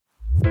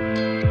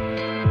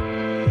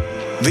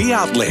The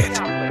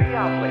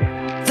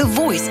Outlet. The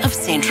voice of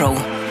Central.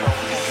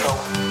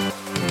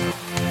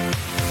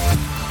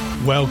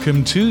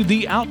 Welcome to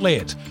The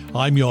Outlet.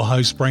 I'm your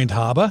host, Brent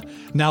Harbour.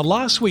 Now,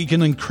 last week,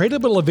 an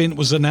incredible event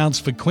was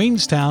announced for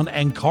Queenstown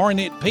and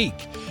Coronet Peak.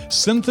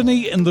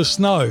 SYNTHONY in the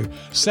Snow,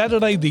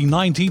 Saturday the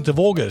 19th of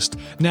August.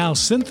 Now,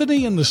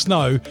 SYNTHONY in the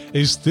Snow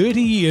is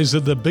 30 years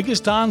of the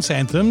biggest dance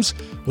anthems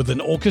with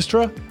an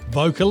orchestra,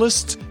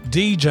 vocalists,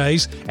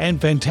 DJs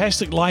and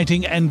fantastic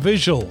lighting and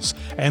visuals,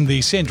 and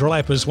the Central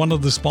app is one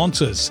of the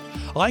sponsors.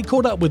 I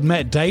caught up with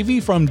Matt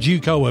Davey from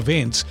Duco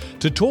Events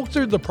to talk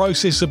through the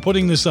process of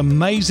putting this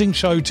amazing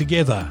show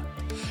together.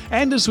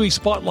 And as we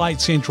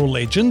spotlight Central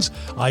legends,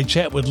 I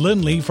chat with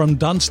Lynley from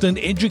Dunstan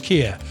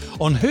Educare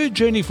on her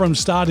journey from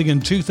starting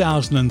in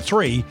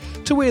 2003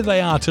 to where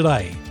they are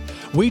today.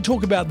 We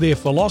talk about their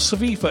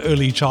philosophy for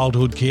early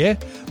childhood care,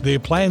 their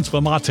plans for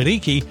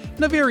Matariki,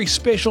 and a very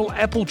special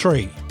apple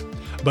tree.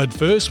 But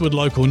first, with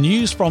local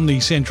news from the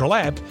Central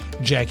app,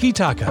 Jackie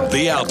Tucker.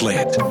 The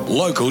Outlet.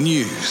 Local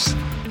news.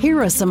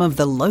 Here are some of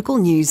the local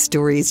news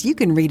stories you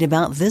can read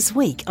about this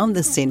week on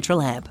the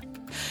Central app.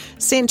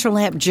 Central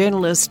app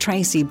journalist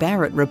Tracy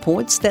Barrett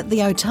reports that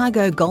the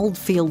Otago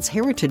Goldfields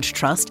Heritage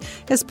Trust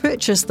has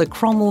purchased the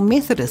Cromwell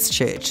Methodist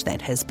Church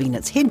that has been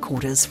its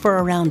headquarters for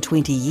around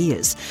 20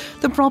 years.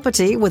 The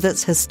property, with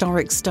its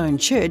historic stone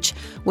church,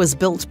 was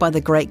built by the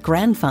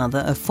great-grandfather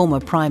of former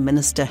Prime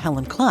Minister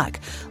Helen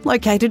Clark,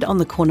 located on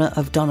the corner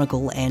of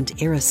Donegal and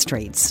Erra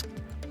Streets.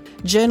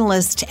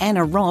 Journalist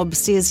Anna Robb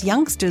says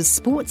youngsters'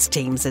 sports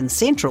teams in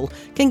Central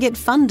can get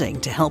funding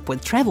to help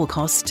with travel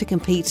costs to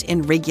compete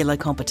in regular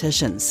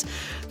competitions.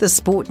 The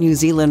Sport New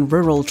Zealand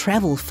Rural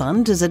Travel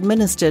Fund is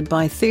administered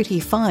by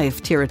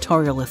 35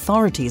 territorial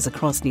authorities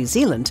across New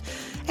Zealand,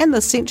 and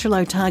the Central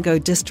Otago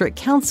District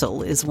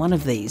Council is one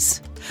of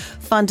these.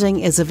 Funding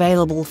is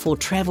available for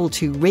travel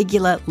to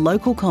regular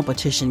local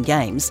competition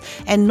games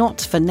and not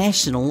for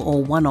national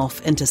or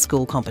one-off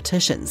inter-school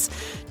competitions.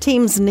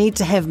 Teams need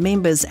to have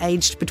members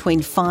aged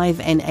between 5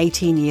 and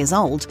 18 years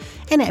old,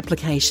 and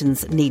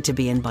applications need to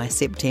be in by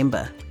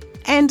September.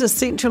 And a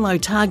Central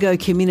Otago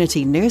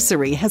community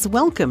nursery has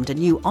welcomed a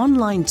new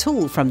online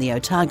tool from the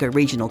Otago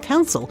Regional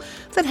Council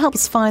that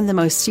helps find the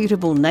most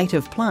suitable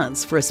native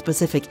plants for a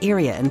specific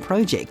area and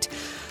project.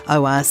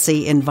 ORC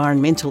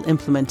Environmental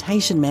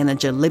Implementation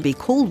Manager Libby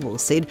Caldwell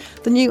said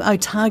the new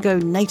Otago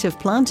Native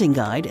Planting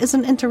Guide is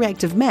an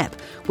interactive map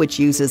which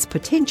uses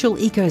potential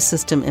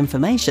ecosystem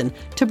information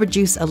to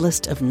produce a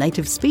list of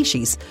native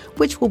species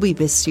which will be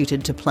best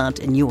suited to plant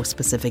in your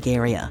specific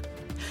area.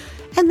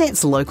 And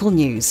that's local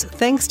news,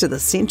 thanks to the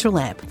Central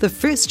app, the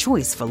first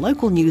choice for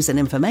local news and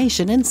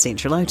information in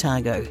Central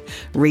Otago.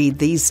 Read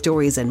these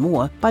stories and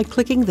more by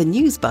clicking the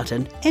news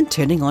button and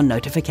turning on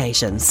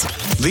notifications.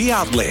 The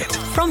Outlet.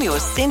 From your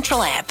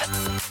Central app.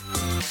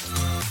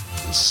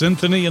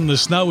 SYNTHONY in the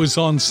Snow is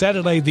on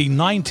Saturday the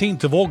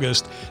 19th of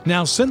August.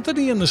 Now,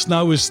 SYNTHONY in the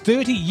Snow is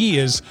 30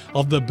 years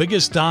of the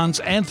biggest dance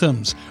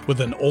anthems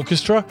with an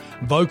orchestra,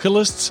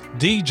 vocalists,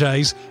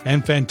 DJs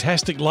and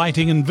fantastic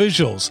lighting and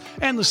visuals.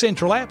 And the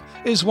Central app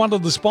is one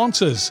of the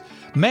sponsors.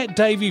 Matt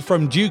Davey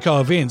from Duco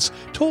Events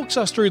talks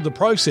us through the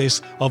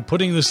process of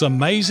putting this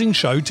amazing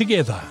show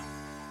together.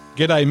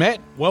 G'day Matt,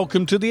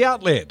 welcome to The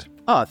Outlet.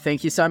 Oh,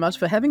 thank you so much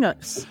for having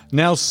us.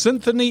 Now,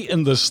 SYNTHONY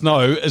in the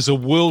Snow is a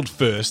world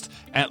first,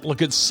 and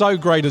look, it's so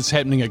great it's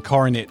happening at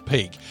Coronet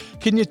Peak.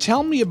 Can you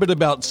tell me a bit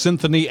about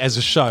SYNTHONY as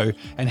a show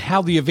and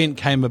how the event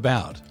came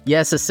about?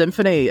 Yeah, so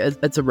SYNTHONY,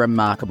 it's a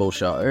remarkable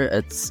show.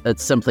 It's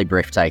simply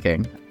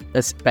breathtaking.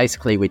 It's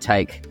basically, we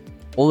take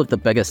all of the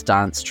biggest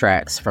dance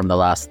tracks from the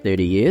last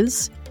 30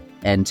 years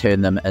and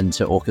turn them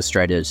into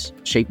orchestrated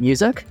sheet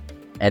music.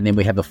 And then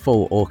we have a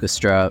full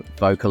orchestra,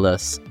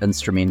 vocalists,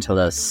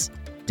 instrumentalists,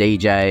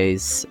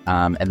 DJs,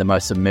 and the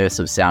most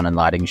immersive sound and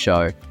lighting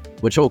show,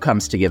 which all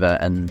comes together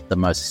in the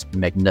most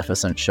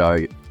magnificent show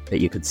that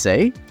you could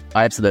see.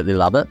 I absolutely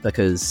love it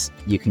because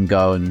you can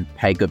go and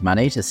pay good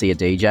money to see a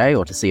DJ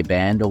or to see a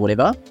band or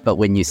whatever, but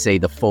when you see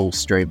the full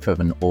strength of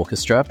an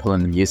orchestra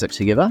pulling the music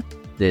together,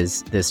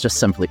 there's just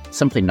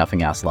simply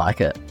nothing else like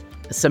it.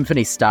 The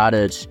symphony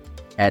started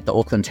at the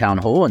Auckland Town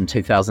Hall in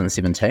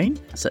 2017,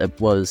 so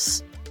it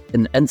was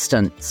an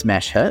instant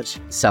smash hit,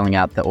 selling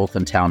out the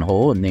Auckland Town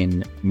Hall and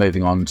then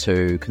moving on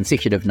to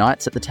consecutive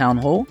nights at the Town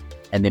Hall.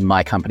 And then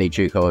my company,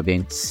 Duco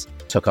Events,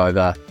 took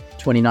over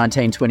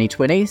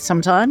 2019-2020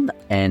 sometime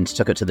and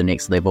took it to the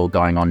next level,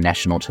 going on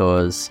national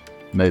tours,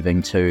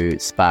 moving to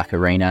Spark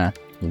Arena,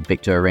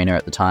 Victor Arena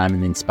at the time,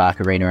 and then Spark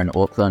Arena in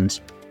Auckland,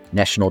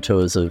 national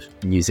tours of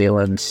New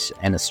Zealand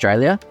and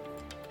Australia.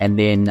 And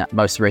then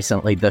most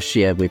recently this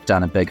year, we've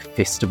done a big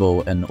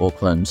festival in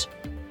Auckland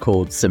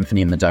called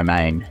Symphony in the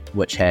Domain,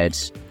 which had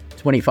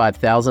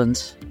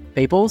 25,000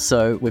 people.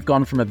 So we've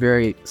gone from a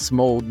very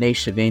small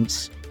niche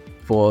event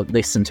for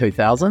less than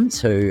 2,000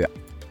 to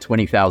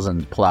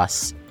 20,000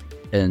 plus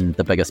in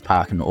the biggest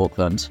park in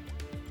Auckland.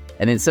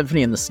 And then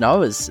Symphony in the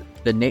Snow is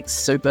the next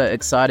super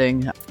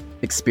exciting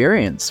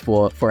experience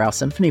for our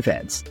symphony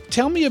fans.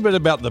 Tell me a bit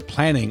about the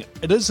planning.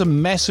 It is a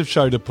massive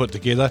show to put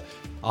together.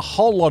 a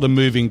whole lot of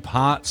moving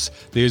parts.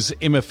 There's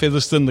Emma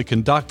Featherston, the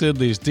conductor,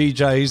 there's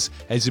DJs,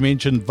 as you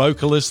mentioned,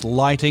 vocalists,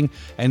 lighting,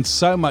 and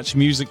so much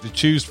music to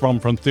choose from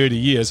 30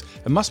 years.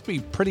 It must be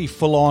pretty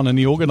full on in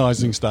the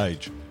organising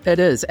stage. It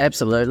is,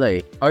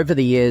 absolutely. Over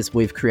the years,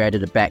 we've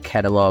created a back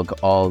catalogue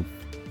of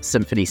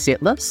symphony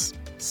set lists.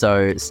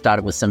 So it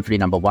started with Symphony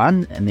number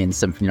 1, and then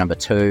Symphony number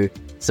 2,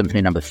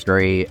 Symphony number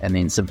 3, and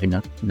then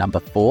Symphony number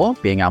 4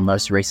 being our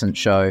most recent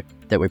show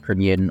that we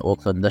premiered in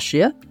Auckland this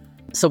year.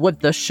 So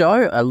with this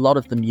show, a lot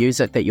of the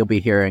music that you'll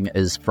be hearing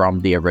is from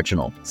the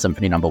original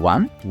Symphony number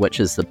 1, which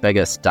is the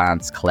biggest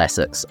dance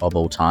classics of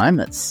all time.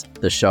 It's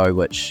the show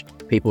which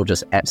people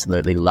just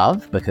absolutely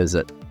love because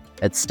it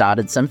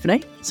started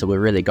symphony. So we're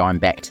really going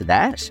back to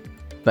that.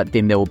 But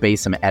then there will be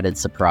some added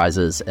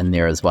surprises in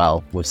there as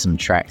well, with some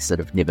tracks that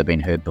have never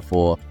been heard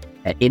before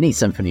at any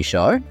symphony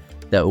show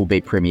that will be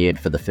premiered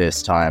for the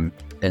first time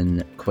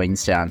in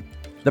Queenstown.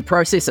 The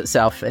process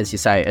itself, as you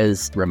say,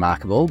 is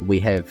remarkable. We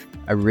have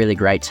a really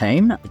great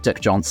team. Dick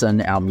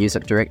Johnson, our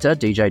music director,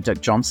 DJ Dick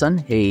Johnson,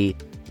 he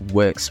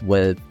works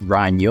with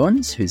Ryan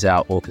Ewens, who's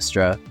our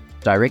orchestra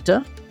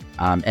director.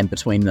 And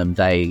between them,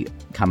 they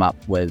come up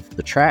with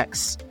the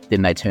tracks.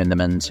 Then they turn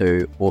them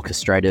into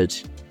orchestrated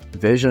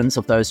versions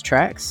of those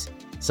tracks,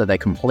 so they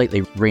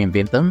completely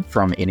reinvent them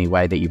from any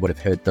way that you would have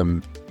heard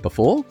them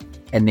before.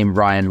 And then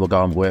Ryan will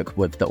go and work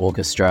with the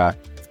orchestra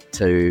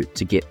to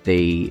get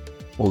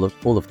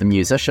all of the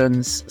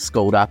musicians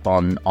schooled up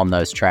on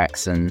those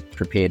tracks and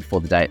prepared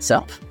for the day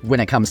itself. When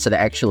it comes to the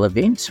actual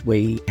event,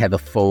 we have a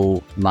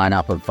full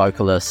lineup of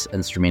vocalists,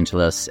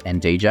 instrumentalists,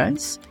 and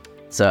DJs.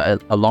 So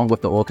along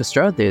with the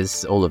orchestra,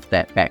 there's all of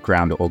that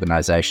background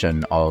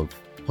organisation of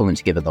pulling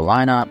together the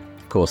lineup.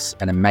 Course,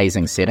 an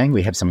amazing setting.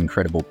 We have some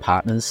incredible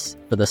partners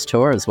for this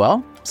tour as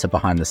well. So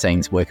behind the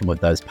scenes, working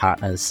with those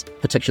partners,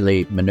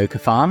 particularly Manuka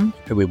Farm,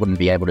 who we wouldn't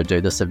be able to do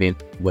this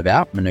event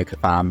without. Manuka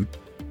Farm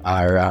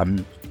are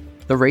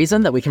the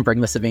reason that we can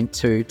bring this event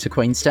to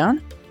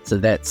Queenstown. So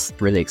that's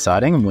really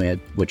exciting, and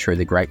we're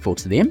truly grateful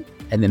to them.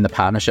 And then the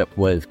partnership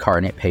with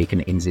Coronet Peak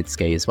and NZ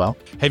Ski as well.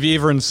 Have you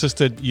ever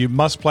insisted you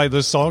must play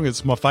this song?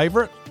 It's my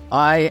favourite.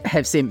 I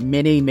have sent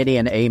many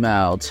an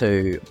email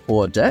to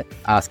poor Dick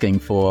asking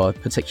for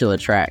particular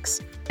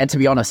tracks. And to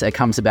be honest, it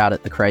comes about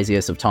at the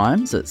craziest of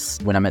times. It's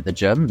when I'm at the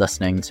gym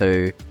listening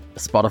to a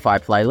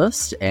Spotify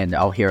playlist and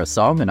I'll hear a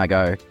song and I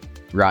go,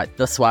 right,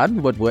 this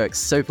one would work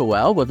super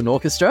well with an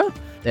orchestra,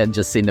 and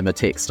just send him a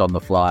text on the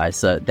fly.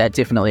 So that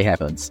definitely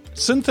happens.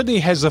 SYNTHONY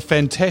has a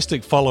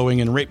fantastic following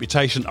and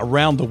reputation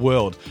around the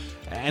world.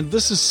 And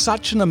this is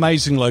such an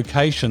amazing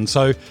location,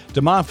 so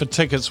demand for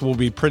tickets will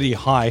be pretty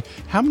high.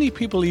 How many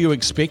people are you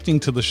expecting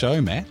to the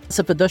show, Matt?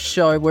 So for this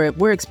show,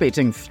 we're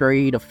expecting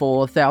 3,000 to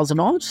 4,000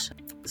 odd.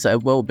 So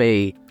it will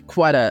be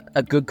quite a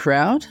good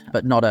crowd,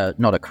 but not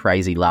a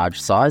crazy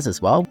large size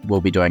as well.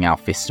 We'll be doing our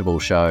festival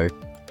show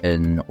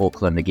in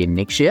Auckland again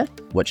next year,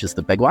 which is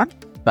the big one.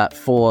 But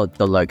for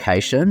the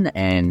location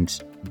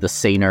and the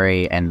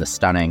scenery and the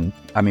stunning,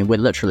 I mean, we're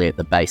literally at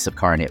the base of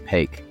Coronet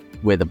Peak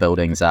where the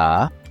buildings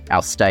are.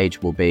 Our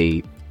stage will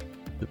be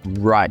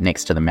right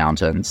next to the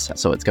mountains,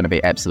 so it's going to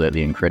be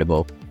absolutely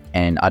incredible.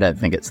 And I don't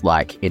think it's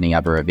like any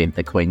other event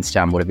that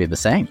Queenstown would have ever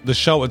seen. The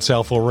show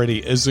itself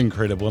already is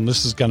incredible, and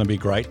this is going to be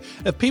great.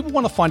 If people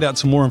want to find out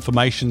some more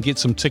information, get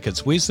some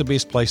tickets, where's the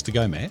best place to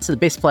go, Matt? So the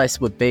best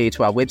place would be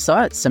to our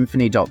website,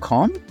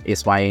 synthony.com,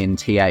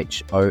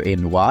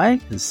 SYNTHONY,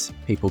 because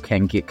people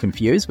can get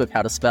confused with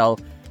how to spell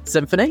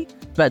symphony.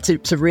 But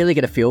to really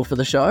get a feel for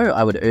the show,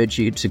 I would urge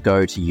you to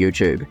go to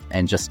YouTube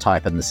and just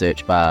type in the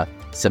search bar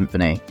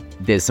Symphony.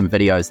 There's some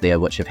videos there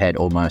which have had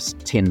almost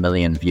 10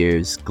 million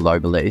views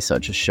globally, so it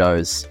just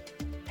shows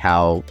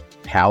how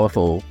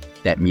powerful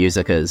that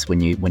music is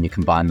when you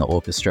combine the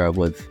orchestra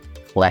with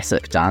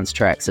classic dance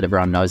tracks that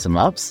everyone knows and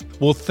loves.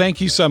 Well, thank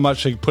you so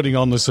much for putting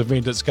on this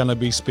event. It's going to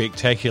be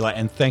spectacular,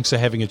 and thanks for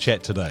having a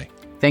chat today.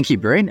 Thank you,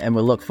 Brent, and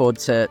we'll look forward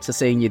to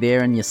seeing you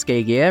there in your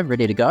ski gear,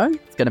 ready to go.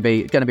 It's going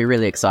to be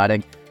really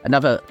exciting.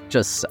 Another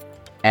just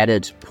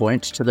added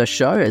point to this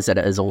show is that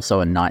it is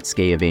also a night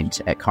ski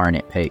event at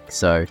Coronet Peak.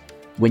 So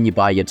when you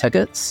buy your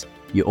tickets,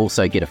 you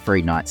also get a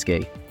free night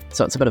ski.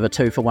 So it's a bit of a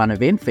 2-for-1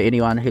 event for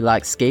anyone who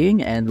likes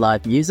skiing and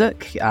live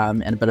music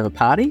and a bit of a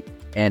party.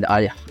 And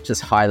I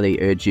just highly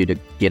urge you to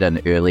get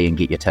in early and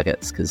get your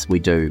tickets, because we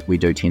do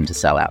tend to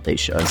sell out these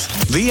shows.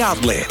 The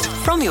Outlet.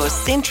 From your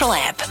Central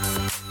app.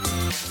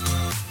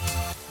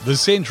 The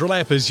Central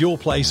app is your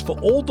place for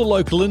all the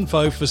local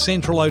info for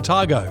Central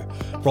Otago.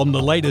 From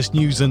the latest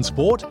news and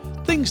sport,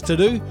 things to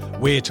do,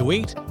 where to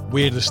eat,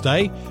 where to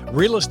stay,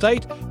 real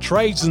estate,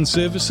 trades and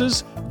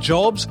services,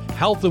 jobs,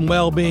 health and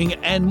well-being,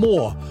 and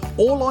more.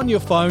 All on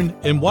your phone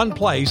in one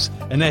place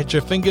and at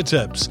your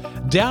fingertips.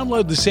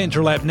 Download the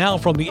Central app now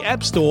from the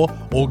App Store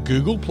or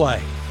Google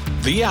Play.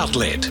 The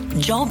Outlet.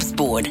 Jobs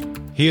board.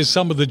 Here's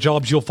some of the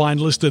jobs you'll find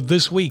listed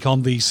this week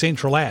on the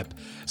Central app.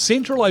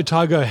 Central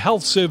Otago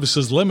Health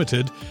Services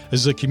Limited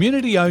is a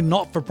community-owned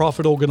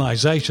not-for-profit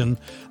organisation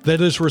that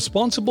is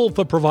responsible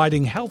for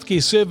providing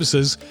healthcare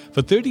services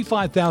for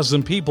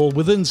 35,000 people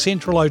within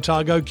Central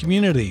Otago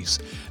communities.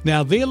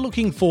 Now, they're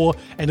looking for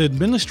an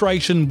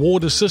administration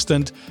ward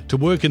assistant to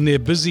work in their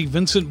busy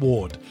Vincent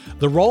ward.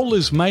 The role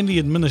is mainly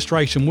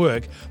administration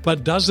work,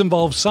 but does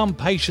involve some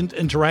patient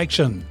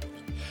interaction.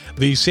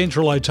 The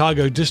Central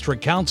Otago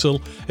District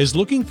Council is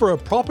looking for a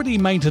property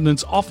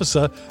maintenance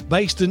officer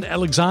based in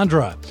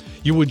Alexandra.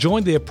 You will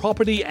join their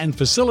property and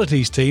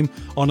facilities team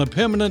on a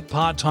permanent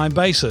part-time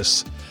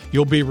basis.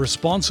 You'll be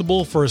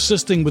responsible for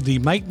assisting with the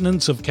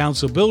maintenance of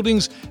council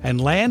buildings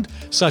and land,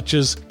 such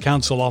as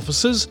council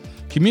offices,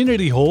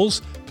 community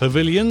halls,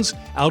 pavilions,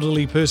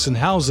 elderly person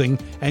housing,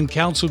 and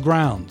council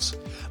grounds.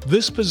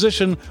 This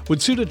position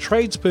would suit a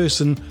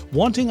tradesperson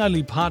wanting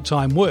only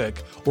part-time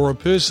work or a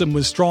person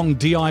with strong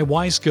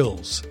DIY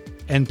skills.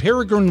 And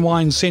Peregrine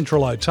Wine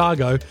Central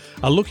Otago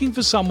are looking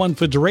for someone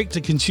for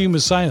direct-to-consumer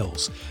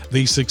sales.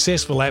 The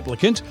successful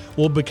applicant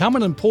will become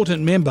an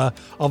important member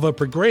of a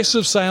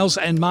progressive sales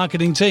and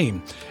marketing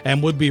team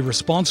and would be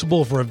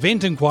responsible for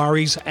event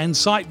inquiries and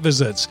site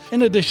visits,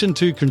 in addition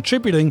to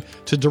contributing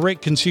to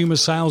direct consumer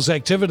sales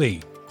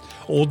activity.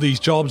 All these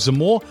jobs and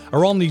more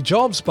are on the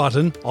Jobs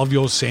button of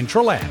your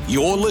Central app.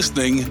 You're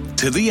listening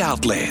to The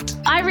Outlet.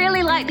 I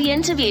really like the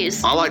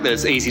interviews. I like that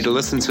it's easy to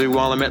listen to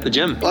while I'm at the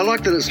gym. I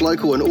like that it's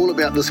local and all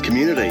about this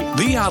community.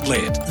 The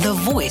Outlet. The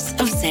voice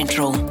of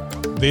Central.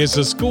 There's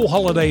a school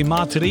holiday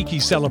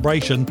Matariki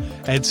celebration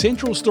at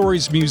Central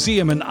Stories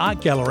Museum and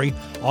Art Gallery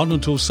on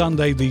until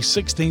Sunday the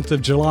 16th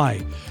of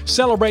July.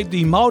 Celebrate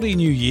the Māori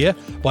New Year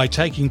by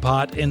taking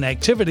part in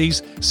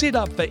activities set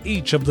up for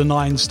each of the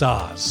 9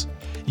 stars.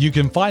 You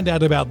can find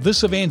out about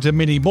this event and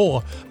many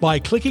more by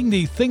clicking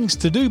the Things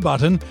to Do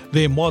button,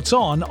 then What's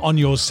on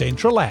your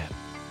Central app.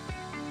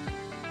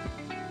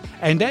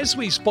 And as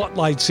we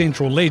spotlight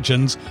Central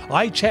legends,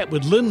 I chat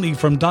with Lindley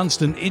from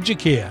Dunstan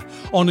Educare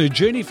on her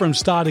journey from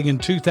starting in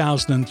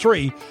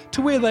 2003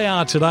 to where they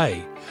are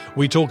today.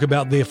 We talk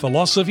about their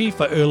philosophy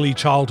for early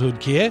childhood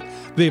care,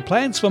 their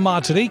plans for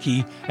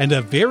Matariki, and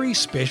a very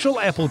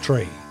special apple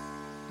tree.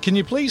 Can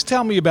you please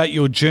tell me about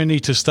your journey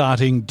to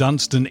starting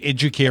Dunstan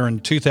Educare in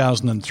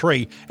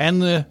 2003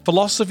 and the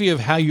philosophy of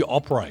how you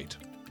operate?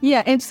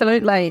 Yeah,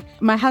 absolutely.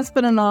 My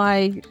husband and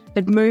I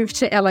had moved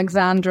to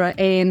Alexandra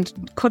and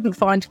couldn't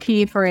find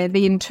care for our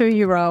then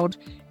 2-year-old.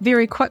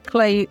 Very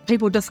quickly,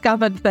 people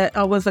discovered that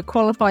I was a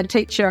qualified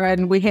teacher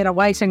and we had a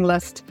waiting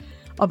list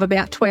of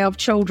about 12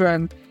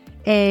 children.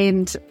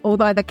 And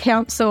although the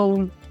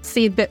council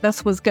said that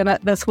this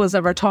was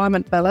a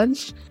retirement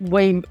village,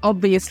 we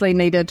obviously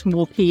needed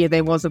more care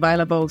than was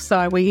available.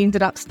 So we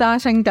ended up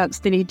starting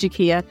Dunstan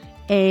Educare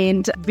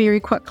and very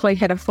quickly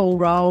had a full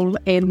role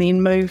and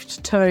then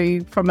moved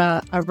from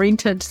a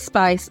rented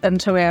space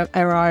into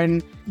our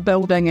own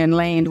building and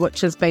land,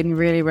 which has been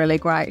really, really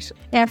great.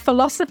 Our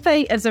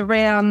philosophy is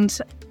around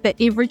that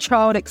every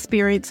child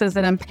experiences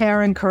an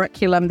empowering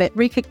curriculum that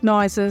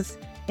recognises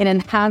and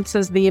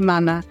enhances their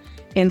mana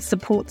and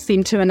supports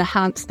them to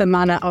enhance the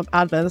mana of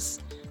others.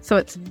 So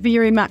it's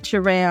very much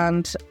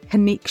around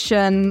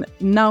connection,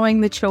 knowing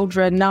the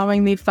children,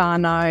 knowing their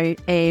whānau,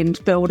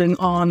 and building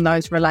on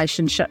those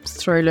relationships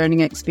through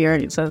learning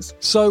experiences.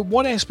 So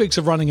what aspects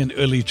of running an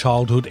early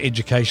childhood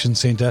education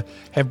centre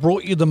have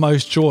brought you the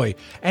most joy?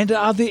 And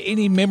are there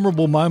any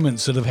memorable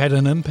moments that have had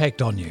an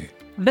impact on you?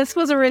 This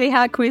was a really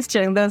hard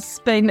question. There's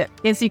been,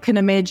 as you can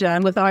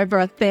imagine, with over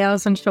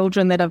 1,000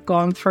 children that have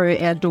gone through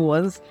our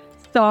doors,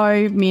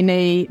 so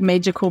many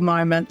magical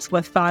moments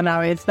with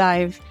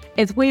whānau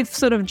as we've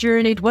sort of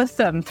journeyed with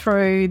them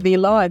through their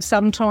lives,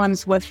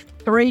 sometimes with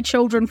 3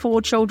 children,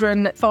 4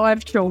 children,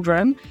 5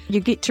 children. You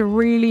get to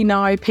really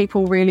know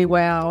people really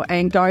well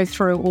and go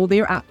through all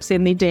their ups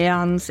and their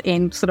downs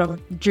and sort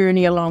of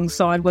journey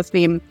alongside with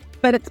them.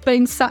 But it's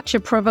been such a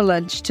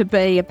privilege to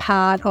be a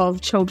part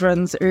of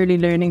children's early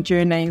learning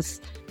journeys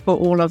for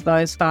all of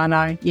those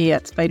whānau. Yeah,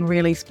 it's been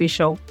really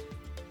special.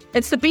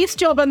 It's the best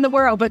job in the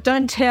world, but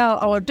do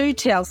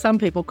tell some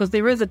people because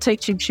there is a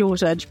teaching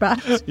shortage.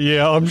 But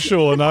yeah, I'm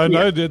sure.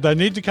 No, they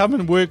need to come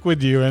and work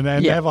with you and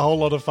have a whole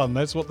lot of fun.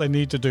 That's what they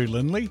need to do,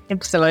 Lindley.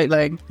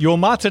 Absolutely. Your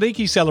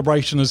Matariki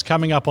celebration is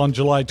coming up on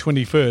July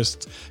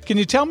 21st. Can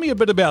you tell me a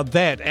bit about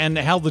that and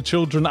how the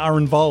children are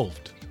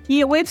involved?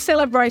 Yeah, we've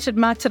celebrated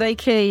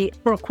Matariki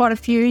for quite a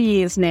few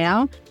years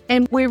now.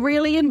 And we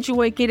really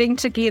enjoy getting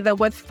together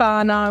with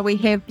whānau. We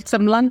have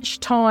some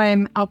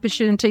lunchtime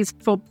opportunities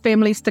for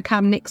families to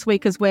come next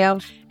week as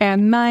well. Our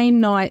main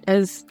night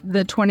is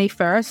the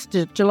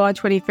 21st, July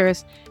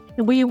 21st,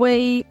 where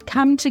we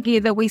come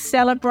together, we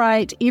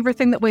celebrate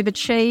everything that we've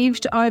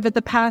achieved over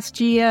the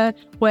past year.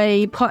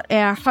 We put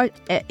our hope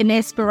and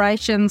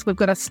aspirations. We've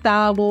got a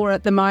Star War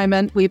at the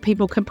moment where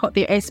people can put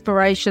their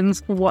aspirations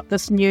for what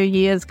this new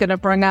year is going to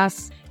bring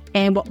us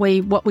and what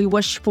we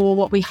wish for,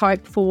 what we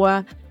hope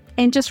for.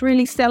 and just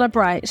really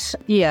celebrate,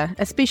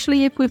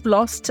 especially if we've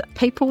lost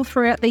people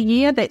throughout the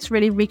year. That's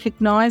really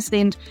recognised,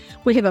 and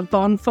we have a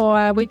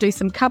bonfire, we do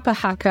some kapa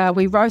haka,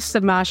 we roast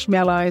some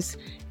marshmallows,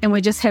 and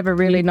we just have a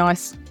really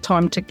nice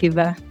time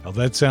together. Oh,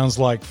 that sounds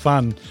like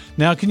fun.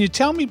 Now, can you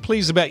tell me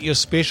please about your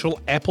special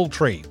apple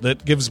tree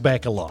that gives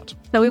back a lot?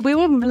 So we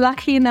were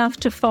lucky enough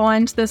to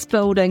find this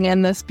building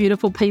and this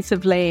beautiful piece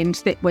of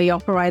land that we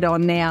operate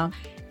on now.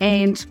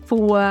 And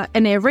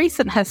in our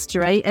recent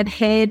history, it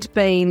had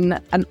been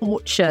an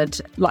orchard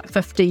like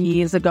 50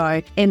 years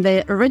ago. And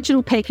the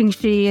original packing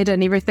shed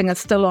and everything is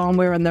still on.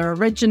 We're in the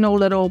original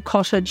little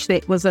cottage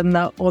that was on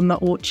the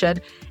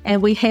orchard.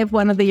 And we have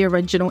one of the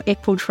original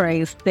apple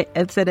trees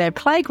it's at our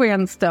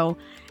playground still.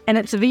 And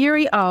it's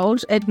very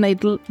old. It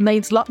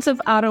needs lots of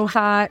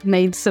aroha,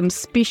 needs some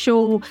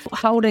special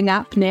holding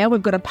up now.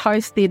 We've got a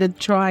post there to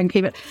try and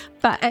keep it.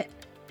 But it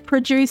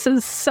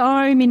produces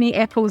so many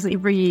apples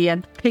every year,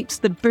 keeps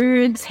the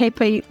birds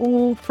happy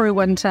all through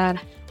winter.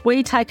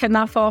 We take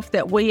enough off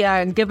that we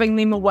are giving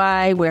them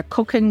away, we're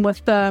cooking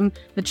with them,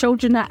 the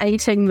children are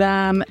eating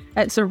them.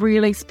 It's a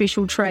really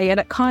special tree, and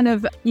it kind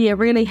of,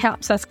 really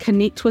helps us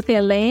connect with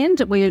our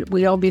land.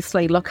 We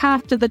obviously look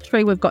after the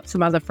tree. We've got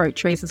some other fruit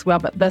trees as well,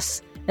 but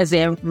this is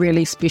our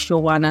really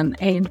special one,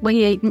 and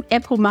we eat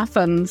apple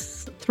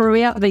muffins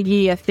throughout the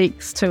year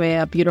thanks to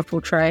our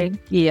beautiful tree.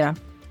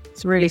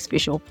 It's really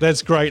special.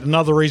 That's great.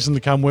 Another reason to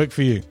come work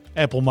for you.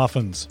 Apple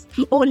muffins.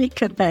 All you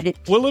can eat.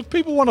 Well, if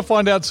people want to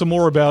find out some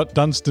more about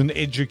Dunstan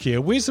Educare,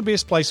 where's the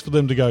best place for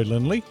them to go,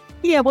 Lindley?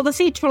 Yeah, well, the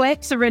Central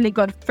app's a really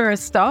good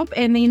first stop,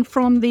 and then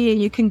from there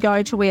you can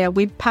go to our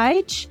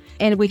webpage,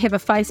 and we have a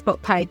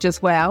Facebook page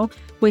as well.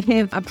 We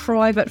have a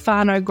private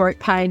whānau group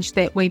page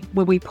where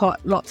we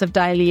put lots of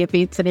daily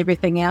events and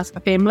everything else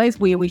for families,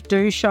 where we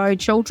do show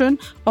children.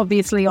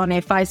 Obviously on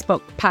our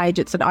Facebook page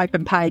it's an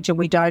open page and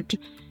we don't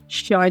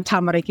show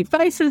tamariki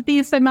faces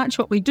there so much,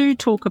 but we do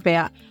talk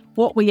about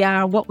what we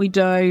are, what we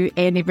do,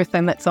 and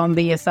everything that's on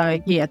there. So,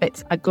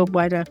 that's a good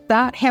way to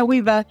start.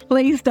 However,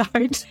 please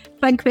don't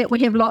think that we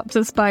have lots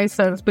of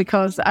spaces,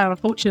 because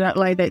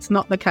unfortunately that's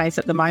not the case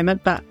at the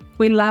moment. But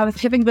we love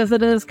having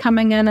visitors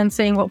coming in and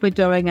seeing what we're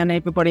doing, and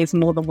everybody's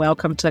more than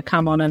welcome to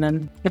come on in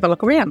and have a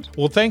look around.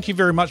 Well, thank you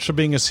very much for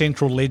being a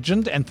Central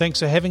legend, and thanks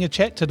for having a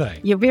chat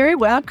today. You're very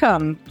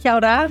welcome. Kia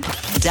ora.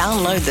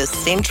 Download the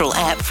Central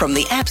app from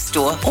the App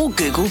Store or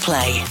Google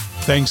Play.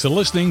 Thanks for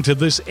listening to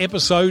this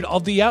episode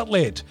of The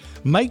Outlet.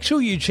 Make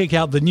sure you check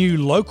out the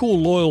new Local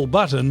Loyal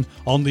button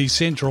on the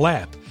Central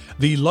app.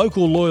 The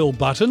Local Loyal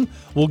button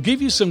will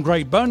give you some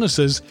great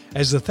bonuses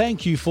as a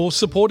thank you for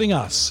supporting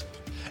us.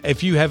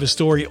 If you have a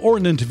story or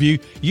an interview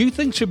you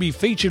think should be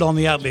featured on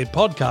the Outlet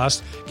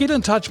podcast, get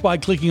in touch by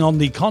clicking on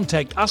the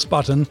Contact Us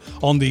button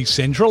on the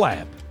Central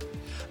app.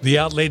 The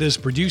Outlet is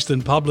produced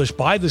and published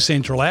by the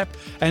Central app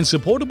and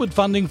supported with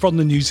funding from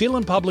the New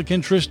Zealand Public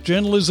Interest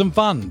Journalism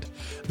Fund.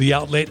 The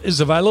Outlet is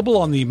available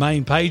on the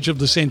main page of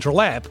the Central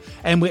app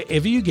and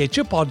wherever you get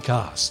your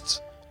podcasts.